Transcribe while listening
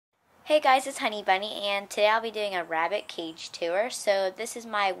Hey guys, it's Honey Bunny, and today I'll be doing a rabbit cage tour. So this is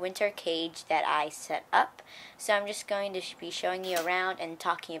my winter cage that I set up. So I'm just going to be showing you around and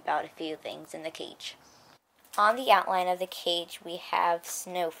talking about a few things in the cage. On the outline of the cage we have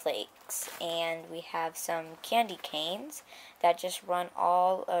snowflakes, and we have some candy canes that just run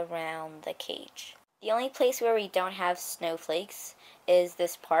all around the cage. The only place where we don't have snowflakes is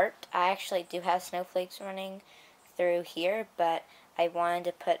this part. I actually do have snowflakes running through here, but I wanted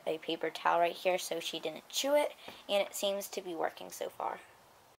to put a paper towel right here so she didn't chew it, and it seems to be working so far.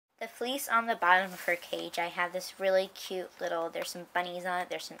 The fleece on the bottom of her cage, I have this really cute little, there's some bunnies on it,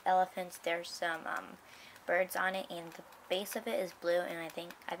 there's some elephants, there's some birds on it, and the base of it is blue, and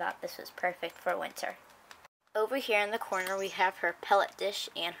I thought this was perfect for winter. Over here in the corner we have her pellet dish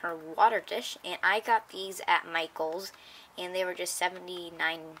and her water dish, and I got these at Michael's, and they were just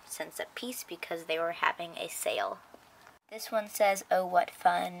 79 cents a piece because they were having a sale. This one says, "Oh, what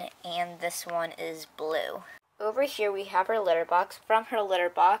fun," and this one is blue. Over here we have her litter box. From her litter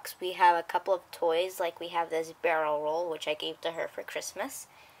box we have a couple of toys, like we have this barrel roll, which I gave to her for Christmas.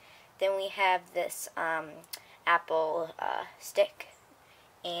 Then we have this apple stick.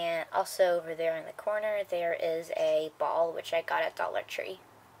 And also over there in the corner there is a ball, which I got at Dollar Tree.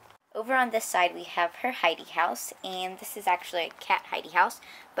 Over on this side we have her hidey house, and this is actually a cat hidey house,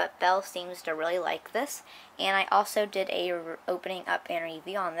 but Belle seems to really like this. And I also did a opening up and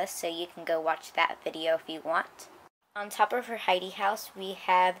review on this, so you can go watch that video if you want. On top of her hidey house we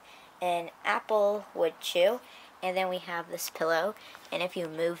have an apple wood chew, and then we have this pillow, and if you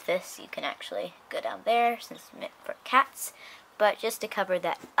move this you can actually go down there since it's meant for cats. But just to cover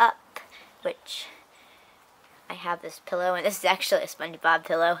that up, which I have this pillow, and this is actually a SpongeBob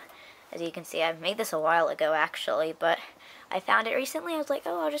pillow. As you can see, I made this a while ago actually, but I found it recently. I was like,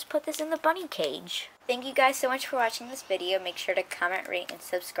 oh, I'll just put this in the bunny cage. Thank you guys so much for watching this video. Make sure to comment, rate, and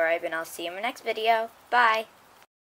subscribe, and I'll see you in my next video. Bye!